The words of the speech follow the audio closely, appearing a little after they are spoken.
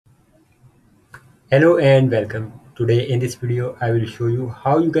Hello and welcome. Today in this video I will show you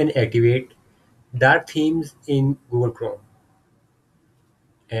how you can activate dark themes in Google Chrome.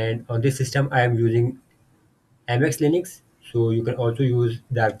 And on this system I am using MX Linux, so you can also use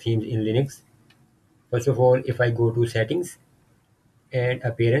dark themes in Linux. First of all, if I go to settings and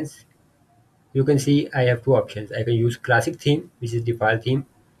appearance, you can see I have two options. I can use classic theme, which is default theme,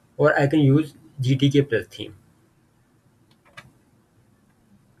 or I can use GTK plus theme.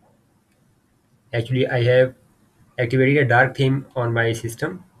 Actually I have activated a dark theme on my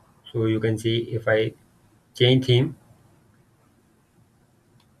system. So you can see if I change theme,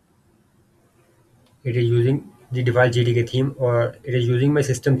 it is using the default GTK theme or it is using my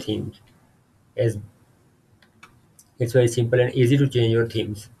system themes, as it's very simple and easy to change your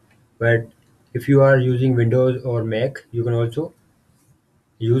themes. But if you are using Windows or Mac, you can also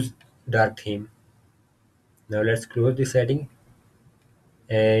use dark theme. Now let's close this setting,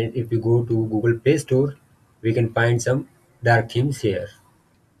 and if we go to Google Play Store, we can find some dark themes here.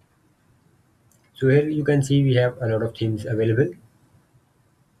 So here you can see we have a lot of themes available.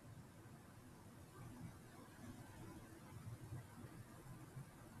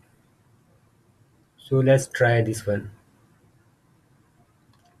 So let's try this one.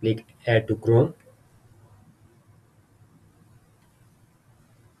 Click add to Chrome,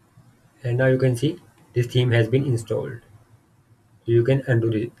 and now you can see this theme has been installed. You can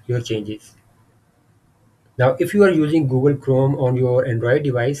undo your changes. Now, if you are using Google Chrome on your Android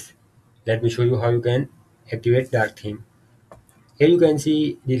device, let me show you how you can activate dark theme. Here you can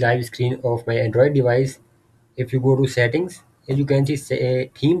see the live screen of my Android device. If you go to settings, here you can see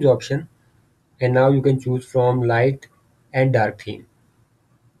themes option, and now you can choose from light and dark theme.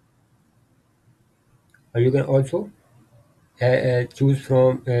 Or you can also choose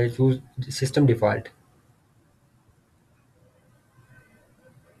system default.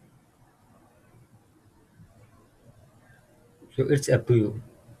 So it's up to you.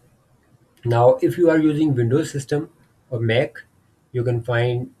 Now, if you are using Windows system or Mac, you can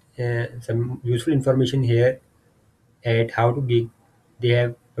find some useful information here at how to gig. They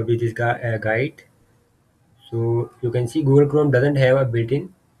have published this guide. So you can see Google Chrome doesn't have a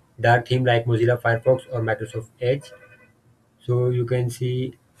built-in dark theme like Mozilla Firefox or Microsoft Edge. So you can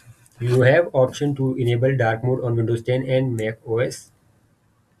see you have option to enable dark mode on Windows 10 and Mac OS.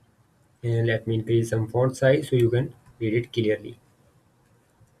 And let me increase some font size so you can read it clearly.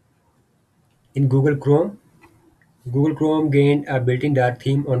 In Google Chrome gained a built-in dark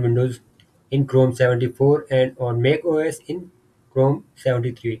theme on Windows in Chrome 74 and on Mac OS in Chrome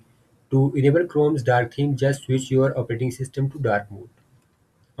 73. To enable Chrome's dark theme, just switch your operating system to dark mode.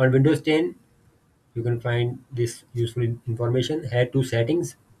 On Windows 10, you can find this useful information. Head to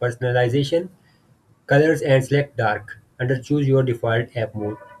Settings, Personalization, Colors and select Dark. Under Choose your default app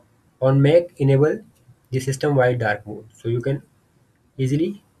mode. On Mac, enable the system-wide dark mode. So you can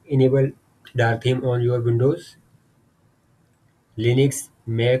easily enable dark theme on your Windows, Linux,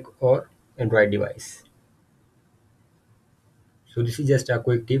 Mac or Android device. So this is just a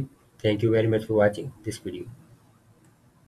quick tip. Thank you very much for watching this video.